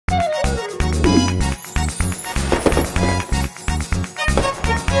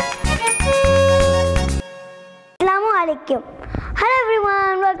vacuum. Hello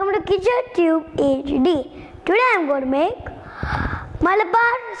everyone, welcome to KichaTube HD. Today I am going to make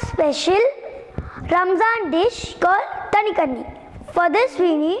Malabar special Ramdan dish called Thari Kanji. For this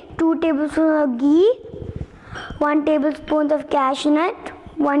we need 2 tablespoons of ghee, 1 tablespoon of cashew nut,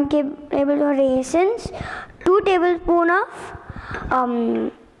 1 tablespoon of raisins, 2 tablespoons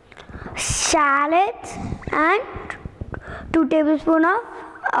of shallots and 2 tablespoons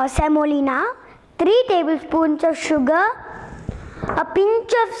of semolina, 3 tablespoons of sugar, a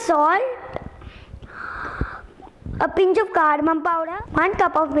pinch of salt, a pinch of cardamom powder, 1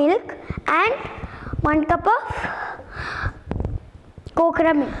 cup of milk and 1 cup of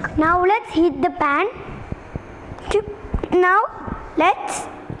coconut milk. Now let's heat the pan. Now let's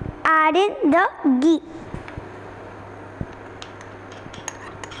add in the ghee.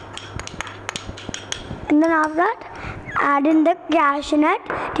 And then after that, add in the cashew nut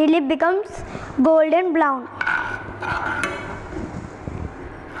till it becomes golden brown.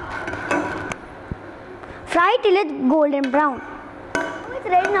 Fry till it's golden brown. Now it's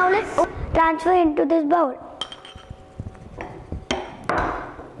ready. Now let's transfer into this bowl.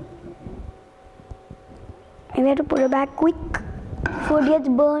 And we have to put it back quick before it gets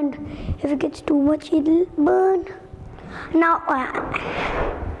burned. If it gets too much, it'll burn. Now,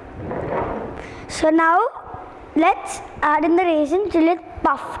 so now let's add in the raisins till it's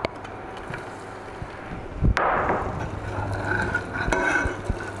puffed.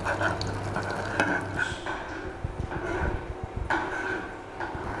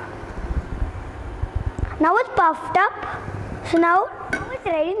 Now it's puffed up. So now it's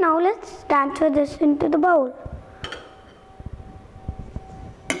ready. Now let's transfer this into the bowl.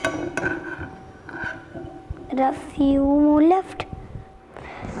 There are few more left.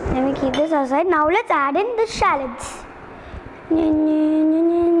 Let me keep this aside. Now let's add in the shallots.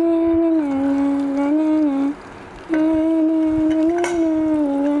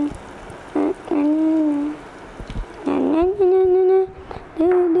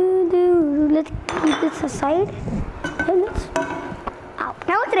 Let's keep this aside.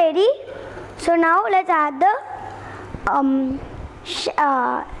 Now it's ready. So now let's add the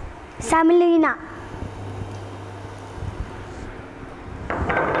semolina.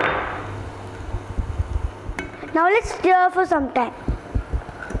 Now let's stir for some time.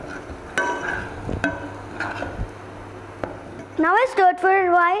 Now I stirred for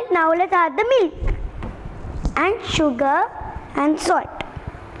a while. Now let's add the milk and sugar and salt.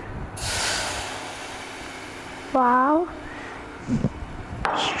 Wow.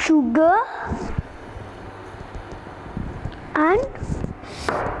 Sugar and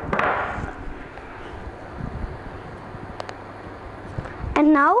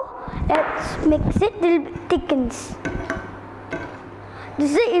now let's mix it till it thickens.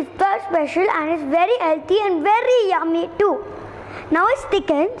 This is iftar special and it's very healthy and very yummy too. Now it's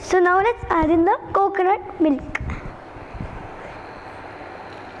thickened, so now let's add in the coconut milk.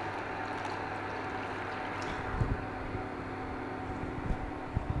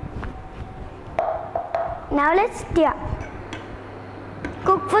 Now let's stir.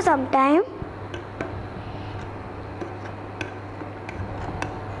 Cook for some time.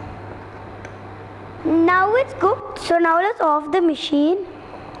 Now it's cooked, so now let's off the machine.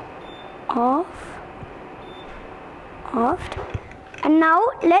 Off. And now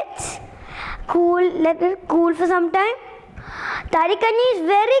let's let it cool for some time. Tharikanji is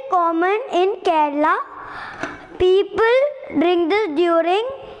very common in Kerala. People drink this during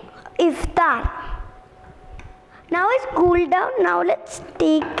iftar. Now it's cooled down. Now let's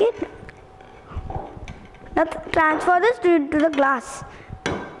take it. Let's transfer this into the glass.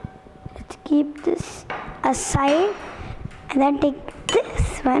 Let's keep this aside and then take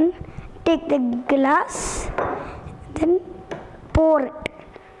this one. Take the glass, then pour it.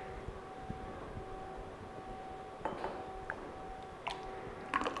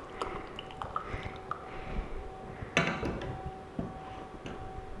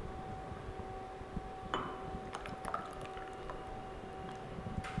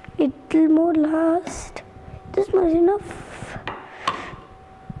 It'll more last. This much enough.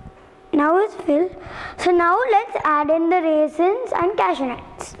 Now it's filled. So now let's add in the raisins and cashew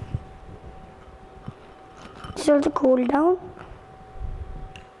nuts. It's also cool down.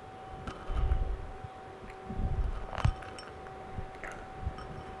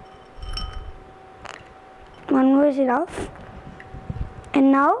 One more is enough.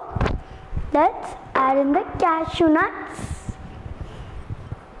 And now let's add in the cashew nuts.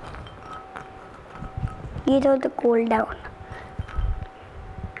 It also cool down.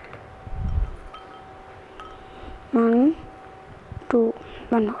 1, 2,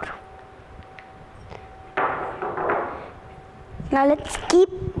 1 more. Now let's keep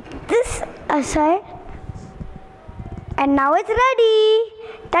this aside. And now it's ready.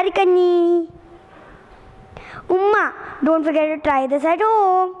 Tharikanji. Umma, don't forget to try this at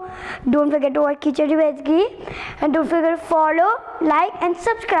home. Don't forget to watch KichaTube and don't forget to follow, like and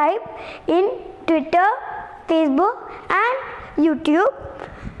subscribe in Twitter, Facebook and YouTube.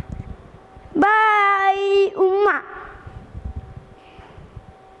 Bye, Umma.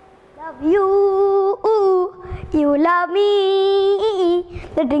 Love you. You love me.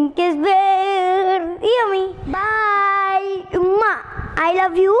 The drink is very yummy. Bye, Umma. I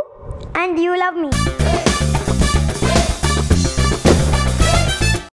love you and you love me.